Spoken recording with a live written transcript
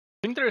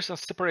think there is a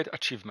separate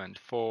achievement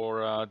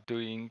for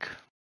doing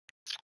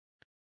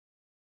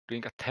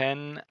a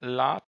 10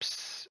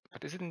 laps,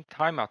 but is it in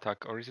time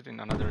attack or is it in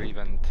another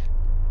event?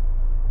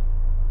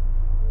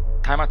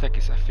 Time attack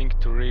is, I think,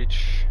 to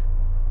reach.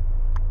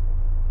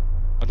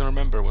 I don't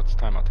remember what's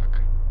time attack.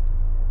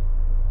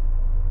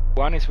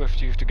 One is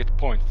with you have to get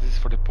points. This is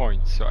for the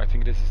points, so I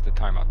think this is the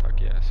time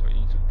attack. Yeah, so you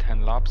need to do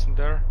 10 laps in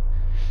there.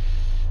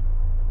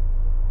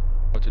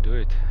 How to do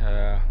it?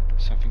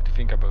 Something to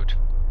think about.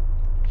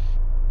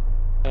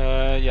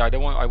 Yeah,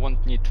 I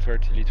won't need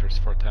 30 liters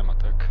for time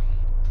attack.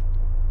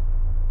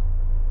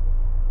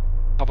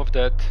 Half of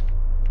that.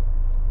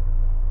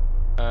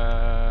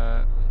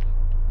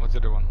 What's the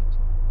other one?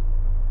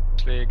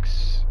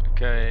 Slicks.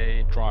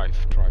 Okay, drive.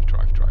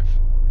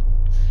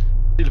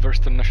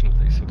 Silverstone National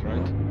Day, is it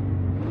right?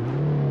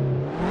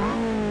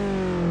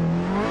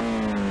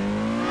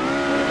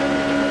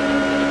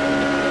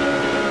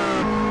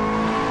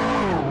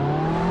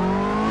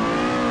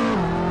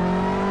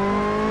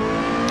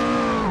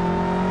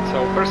 So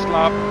first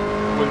lap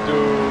we'll do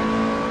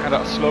kind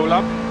of a slow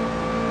lap.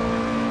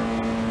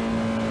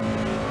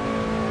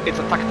 It's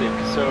a tactic,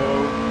 so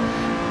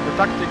the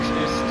tactics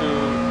is to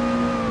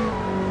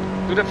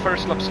do the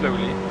first lap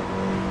slowly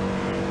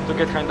to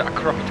get kind of a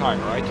crappy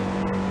time, right?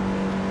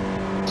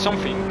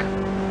 Something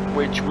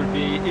which will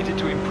be easy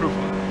to improve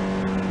on.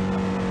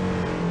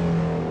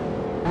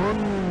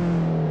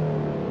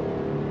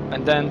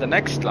 And then the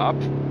next lap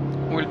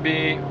will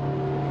be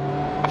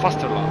a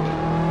faster lap,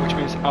 which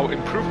means I'll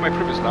improve my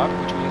previous lap,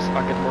 which means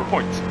I get more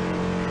points.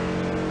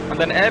 And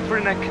then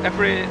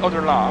every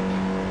other lap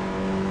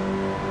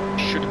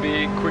should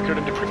be quicker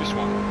than the previous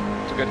one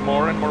to get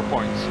more and more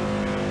points.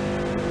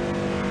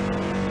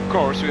 Of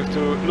course, we have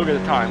to look at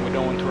the time, we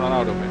don't want to run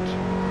out of it.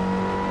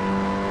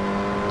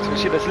 So you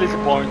see that's little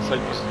points, I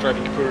was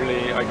driving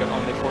poorly, I got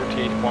only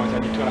 48 points, I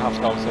need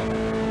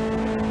 2,500.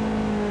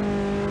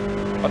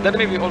 But that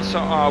may be also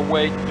a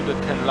way to do the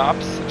 10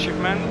 laps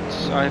achievement,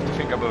 so I have to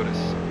think about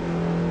this.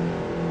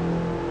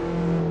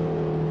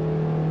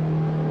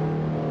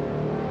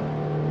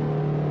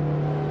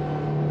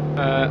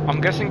 I'm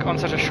guessing on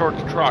such a short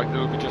track there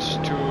will be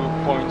just 2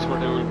 points where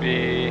they will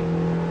be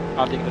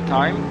adding the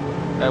time.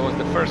 That was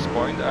the first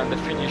point, and the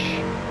finish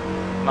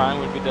line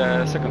will be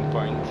the second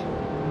point.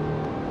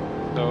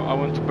 So I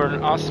want to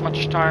burn as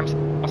much time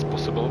as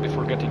possible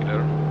before getting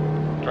there,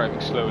 driving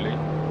slowly.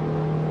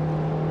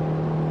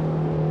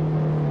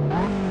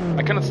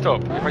 I cannot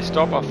stop. If I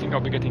stop, I think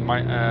I'll be getting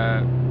my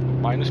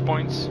minus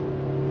points.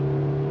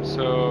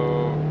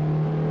 So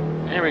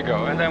here we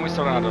go, and then we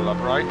start another lap,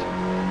 right?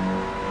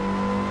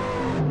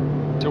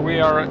 So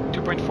we are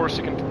 2.4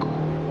 seconds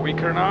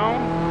quicker now.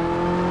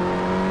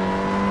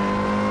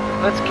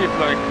 Let's keep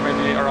like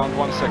maybe around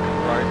 1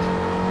 second, right?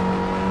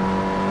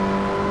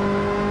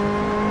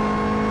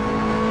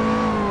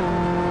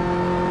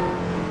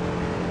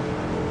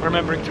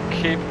 Remembering to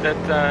keep that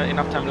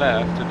enough time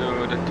left to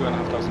do the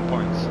 2,500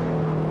 points.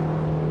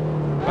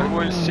 But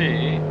we'll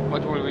see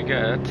what will we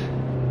get,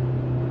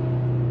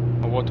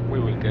 or what we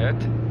will get.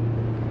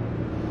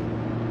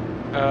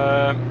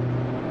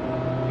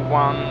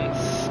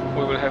 Once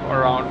we will have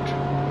around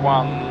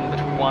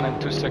between 1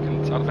 and 2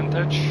 seconds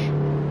advantage.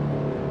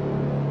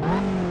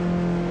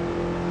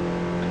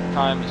 The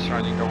time is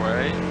running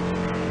away.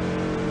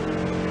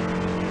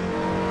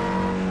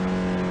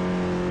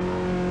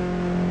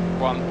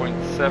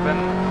 .7,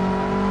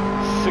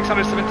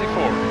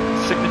 674,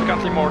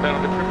 significantly more than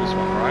on the previous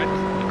one, right?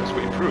 Because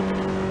we improved.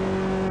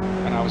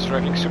 And I was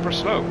driving super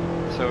slow,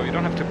 so you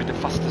don't have to be the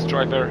fastest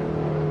driver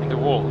in the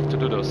world to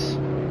do those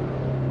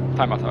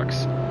time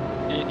attacks.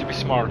 You need to be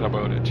smart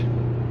about it.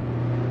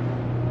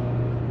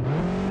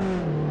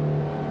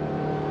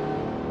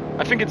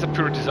 I think it's a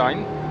pure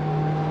design.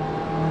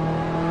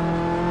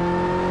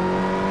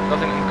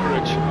 Doesn't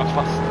encourage a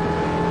fast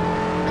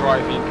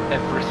driving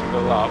every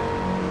single lap.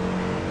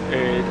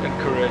 It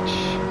encourages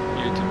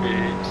you to be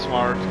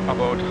smart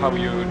about how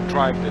you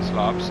drive these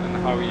laps and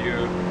how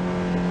you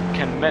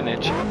can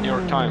manage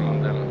your time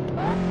on them.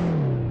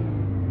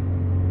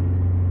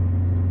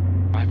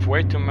 I have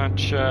way too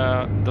much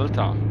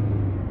delta.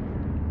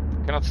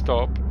 Cannot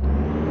stop,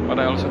 but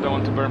I also don't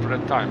want to burn for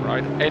that time,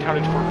 right?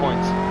 804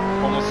 points,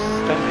 almost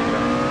standing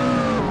there.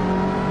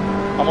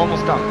 I'm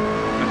almost done,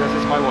 and this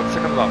is my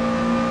second lap.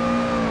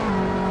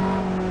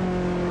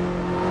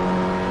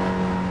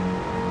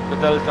 The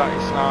delta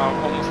is now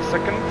almost a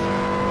second,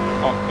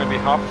 oh, maybe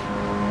half,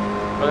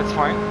 but that's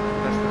fine.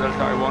 That's the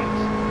delta I want.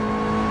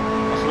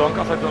 As long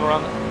as I don't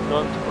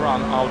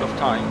run out of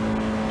time,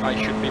 I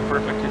should be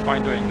perfectly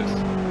fine doing this.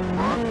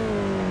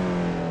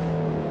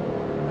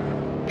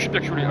 Should be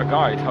actually a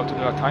guide how to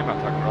do a time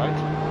attack, right?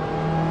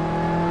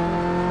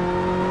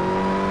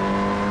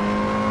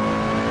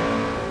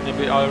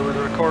 Maybe I will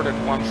record it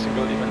one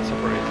single event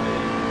separately,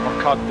 or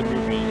cut the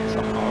movie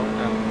somehow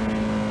and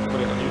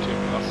put it on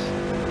YouTube as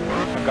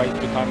a guide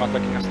to time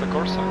attacking Assetto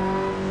Corsa.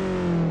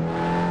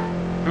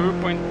 2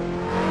 point...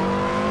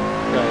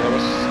 Yeah, I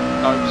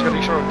was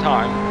getting short of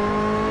time.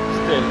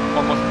 Still,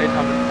 almost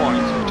 800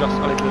 points with just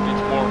a little bit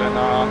more than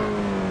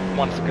 1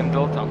 1 second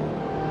delta.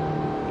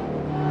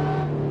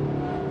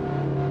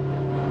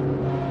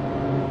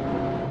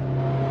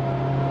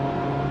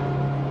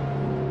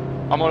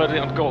 I'm already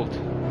on gold,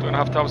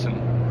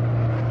 2,500.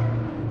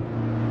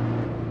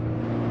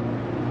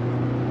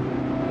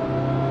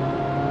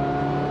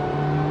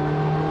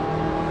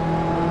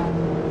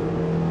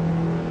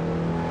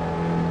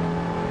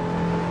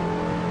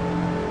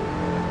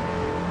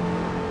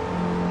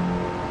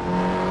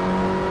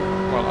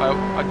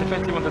 I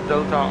definitely want the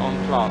delta on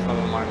plus, not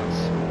on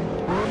minus.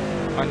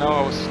 I know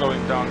I was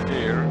slowing down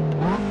here.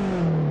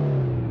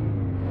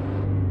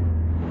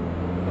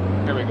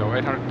 Here we go,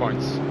 800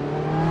 points.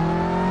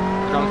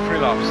 We've done 3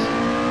 laps.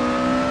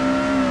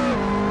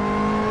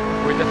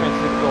 We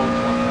definitely the gold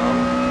one now.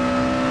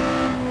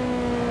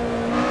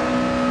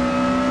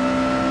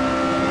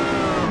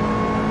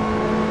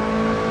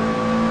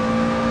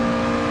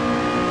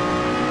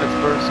 Let's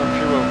burn some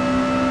fuel.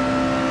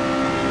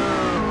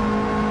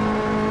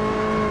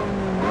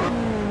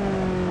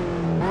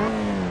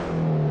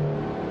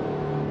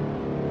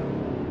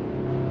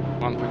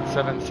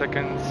 7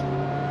 seconds,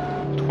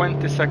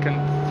 20 seconds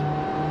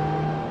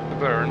to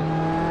burn.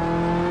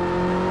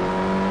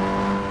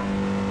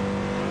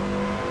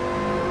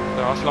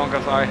 So as long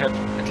as I have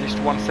at least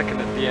 1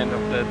 second at the end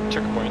of the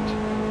checkpoint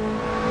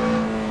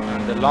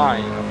and the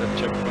line of the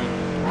checkpoint.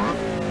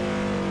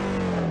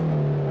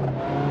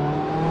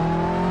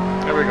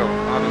 There we go,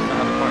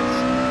 100 points.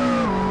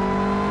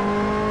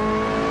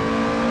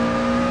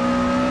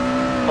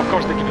 Of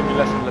course they're giving me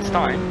less and less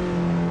time.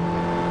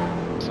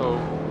 So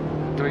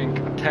doing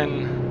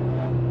 10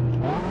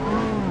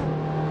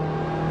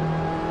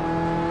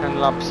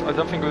 laps, I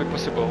don't think it will be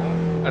possible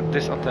at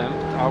this attempt.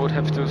 I would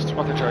have to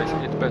strategize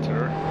it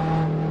better.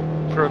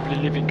 Probably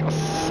leaving a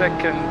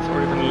second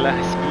or even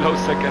less, below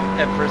second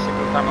every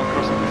single time I'm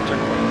crossing this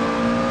checkpoint.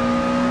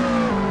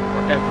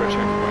 Or every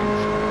checkpoint.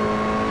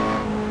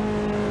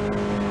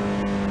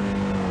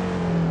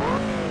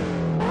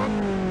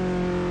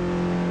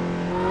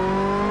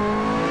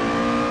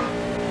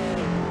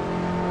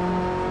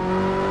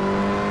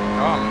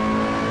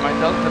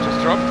 Delta just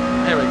dropped.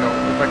 Here we go.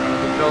 We're back on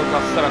the delta,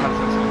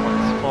 707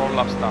 points. 4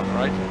 laps down,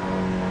 right?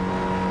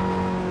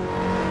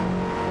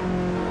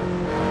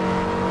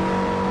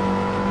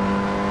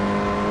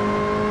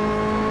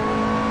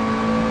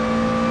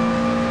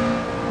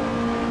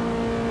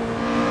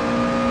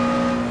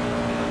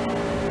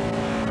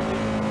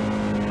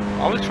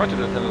 I will try to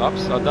do 10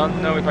 laps. I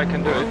don't know if I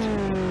can do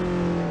it.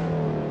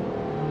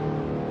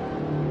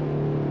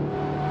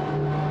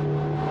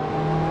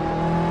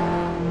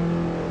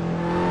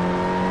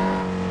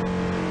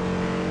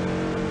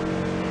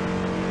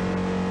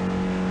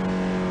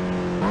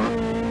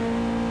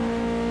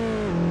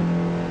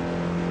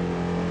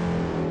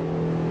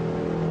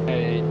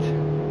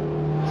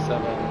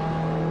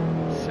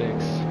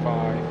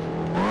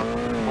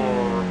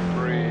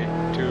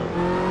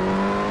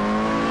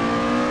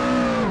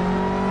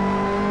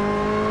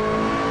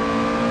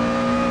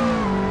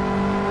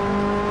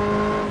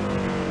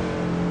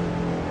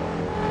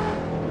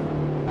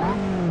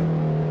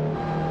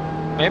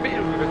 Maybe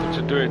it would be better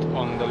to do it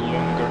on the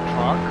longer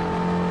track.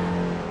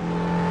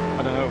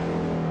 I don't know.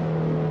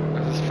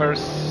 This is the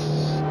first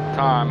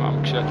time I'm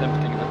actually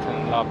attempting the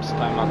 10 laps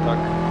time attack.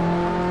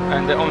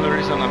 And the only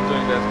reason I'm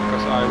doing that is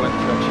because I went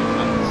to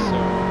achievements, so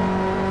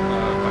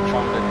I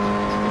found it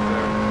still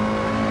there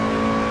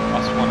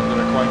as one of the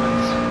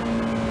requirements.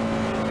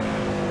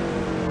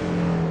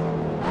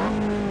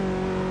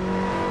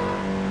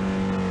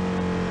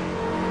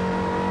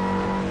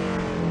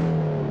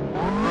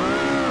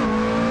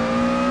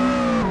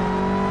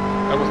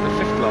 That was the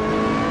 5th lap.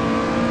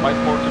 5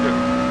 more to do.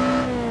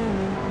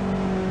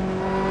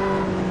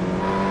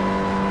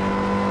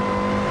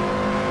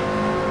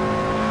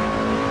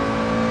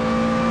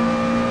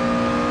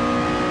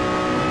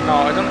 Now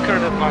I don't care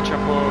that much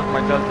about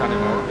my delta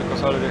anymore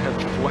because I already have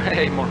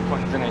way more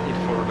points than I need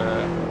for the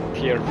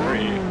tier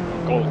 3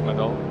 gold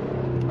medal.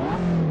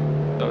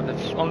 So the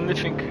only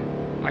thing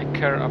I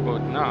care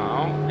about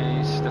now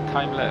is the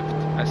time left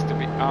has to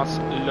be as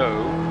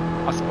low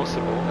as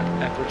possible at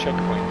every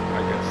checkpoint,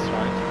 I guess,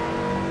 right?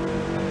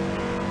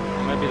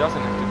 Or maybe it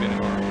doesn't have to be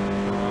anymore.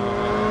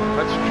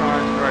 Let's try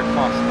to drive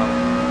fast now.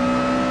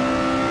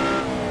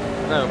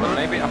 No, but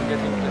maybe I'm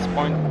getting this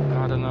point,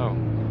 I don't know.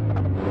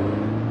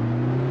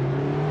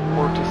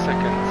 40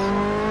 seconds.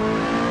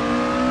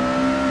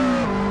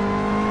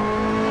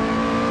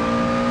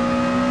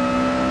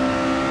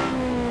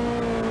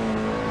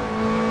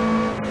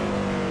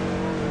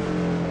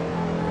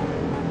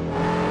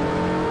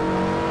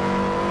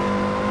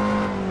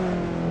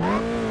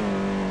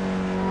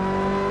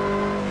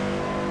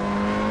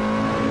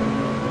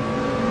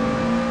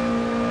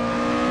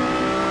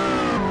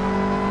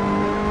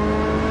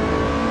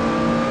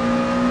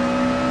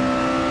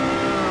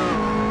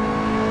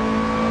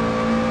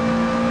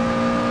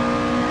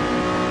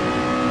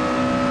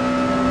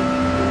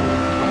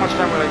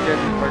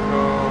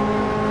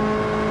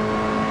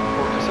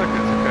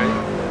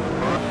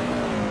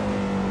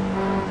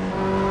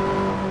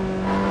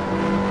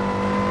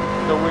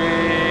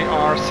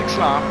 6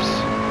 laps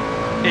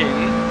in,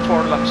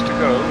 4 laps to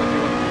go if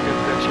you want to get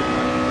the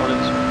achievement, or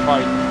let's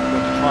try to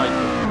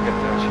get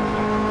the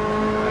achievement.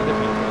 I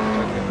definitely want to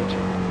try to get the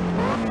achievement.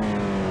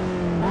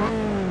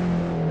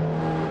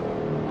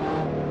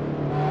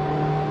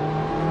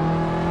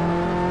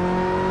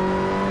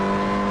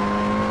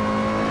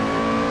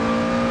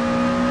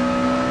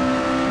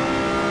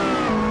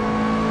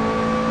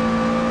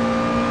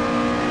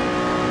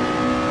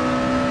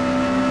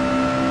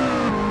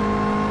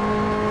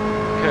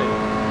 Okay,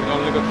 we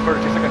only got 30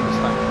 seconds this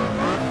time.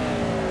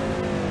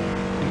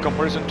 In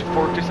comparison to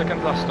 40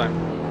 seconds last time.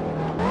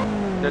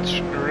 That's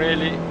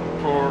really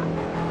poor.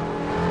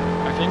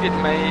 I think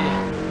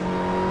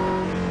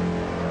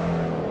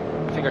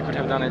I could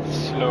have done it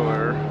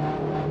slower.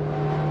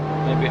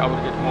 Maybe I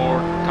would get more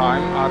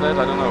time added,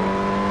 I don't know.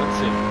 Let's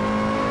see.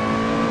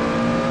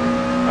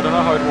 I don't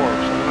know how it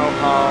works. I don't know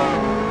how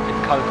it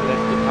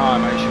calculates the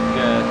time I should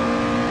get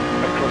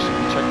by crossing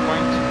the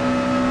checkpoint.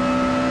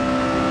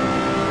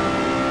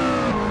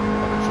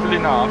 But it's still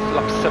enough,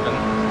 lap 7.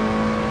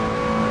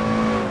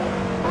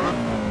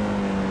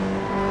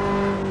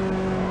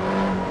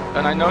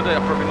 And I know they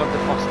are probably not the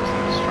fastest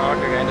on this track.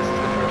 Again, this is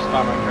the first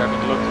time I'm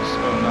driving Lotus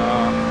on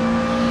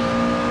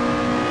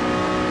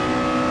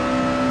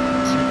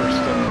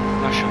Silverstone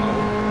National.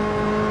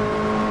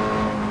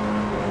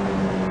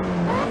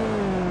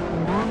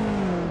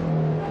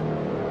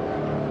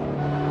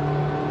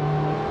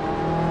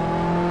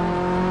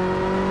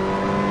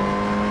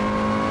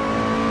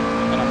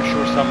 And I'm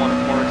sure someone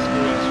with more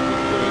experience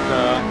would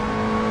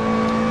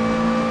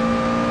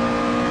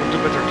do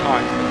better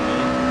times than me.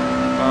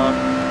 But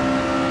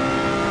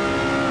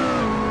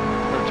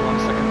 31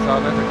 seconds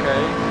of it,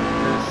 okay.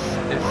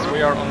 We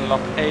are on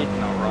lap 8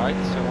 now, right?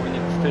 So we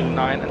need still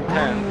 9 and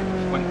 10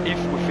 if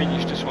we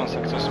finish this one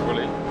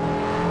successfully.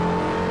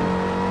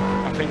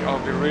 I think I'll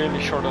be really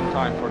short on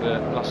time for the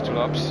last 2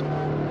 laps.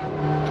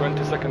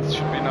 20 seconds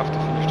should be enough to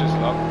finish this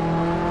lap.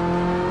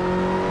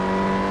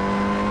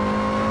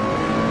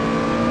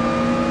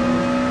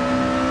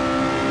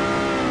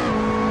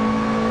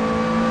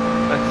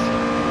 Let's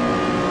see.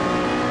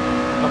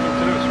 Nothing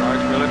to lose, right?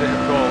 We already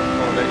have goal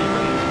for the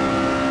event.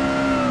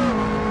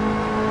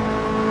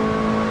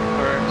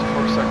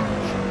 34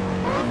 seconds.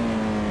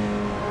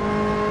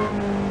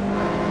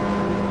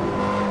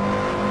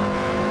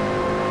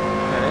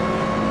 Okay.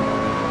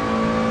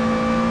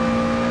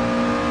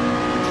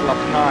 It's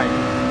lap 9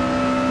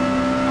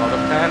 out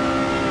of 10.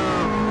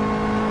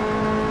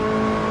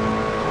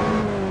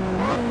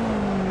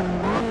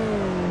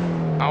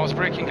 I was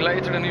braking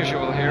later than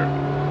usual here,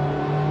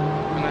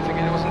 and I think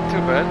it wasn't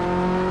too bad.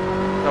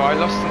 Though I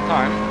lost some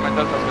time, my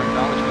delta was going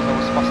down, which means I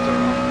was faster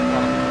on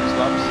one of these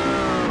laps.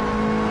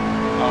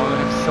 I only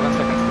have 7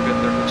 seconds to get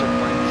there to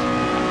checkpoint.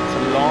 It's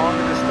a long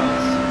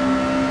distance.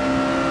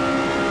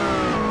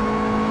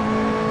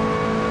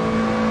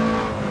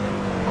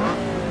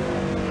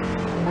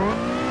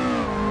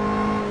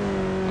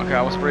 Okay,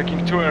 I was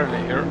braking too early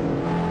here.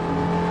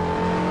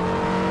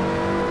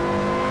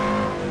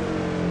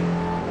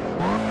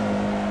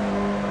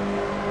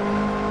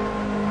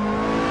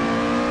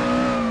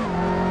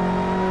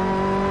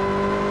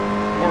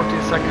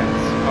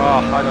 Seconds.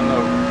 I don't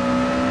know.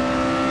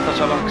 Such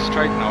a long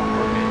straight now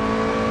for me.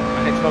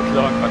 And it's not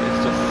long, but it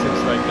just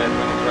seems like that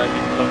when you're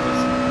driving Lotus.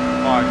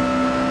 5,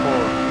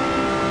 4,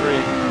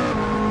 3,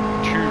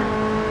 2.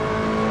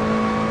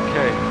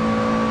 Okay.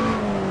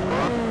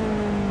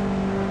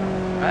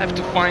 I have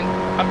to find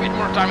a bit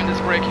more time in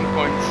these braking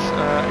points.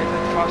 Is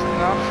it fast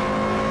enough?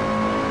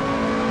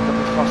 A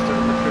bit faster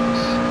than the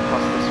previous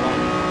fastest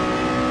one.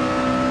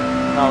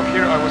 Now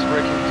here I was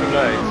braking too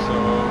late, so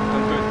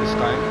don't do it this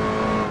time.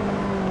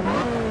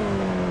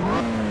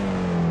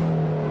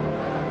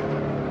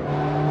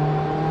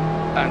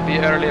 And be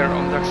earlier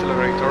on the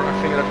accelerator. I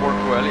think that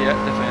worked well, yeah,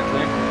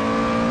 definitely.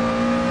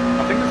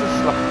 I think this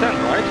is lap 10,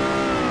 right?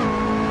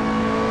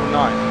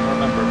 9,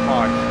 remember,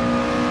 5,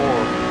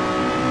 4,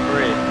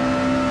 3,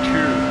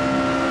 2,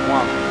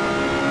 1.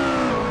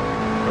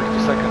 32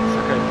 seconds,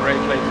 okay,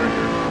 brake later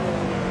here.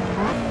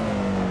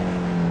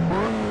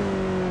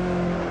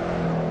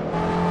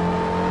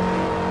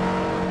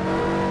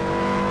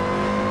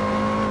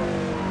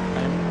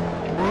 I'm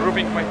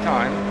improving my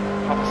time,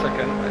 half a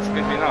second, it's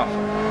going to be enough.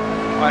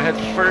 I had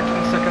 13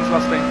 seconds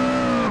last time.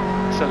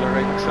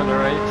 Accelerate,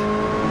 accelerate.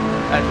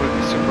 That will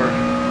be super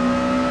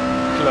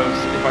close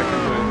if I can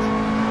do it.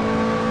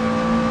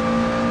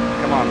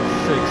 Come on,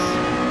 6,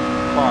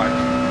 5,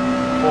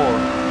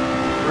 4,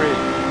 3,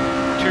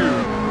 2,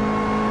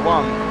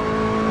 1.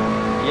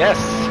 Yes!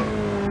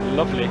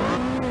 Lovely.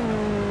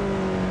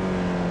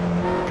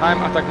 Time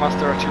Attack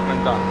Master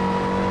achievement done.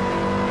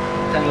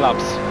 10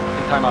 laps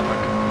in time attack.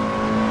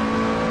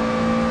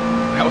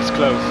 That was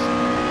close.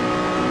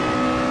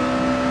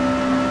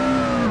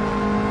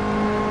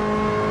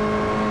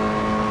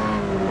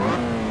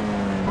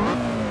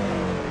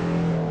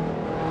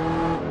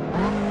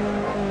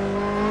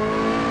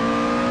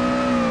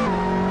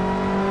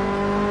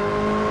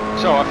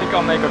 So I think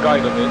I'll make a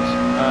guide of it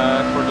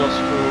for those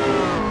who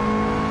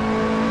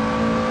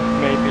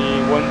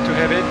maybe want to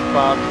have it,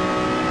 but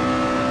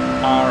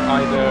are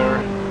either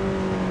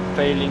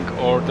failing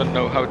or don't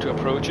know how to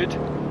approach it.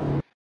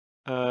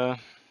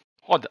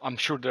 I'm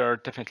sure there are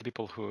definitely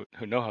people who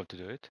know how to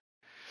do it.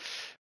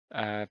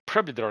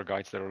 Probably there are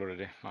guides there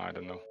already. I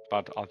don't know,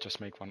 but I'll just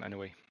make one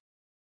anyway.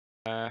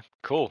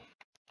 Cool.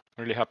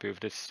 Really happy with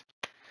this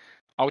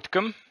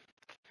outcome.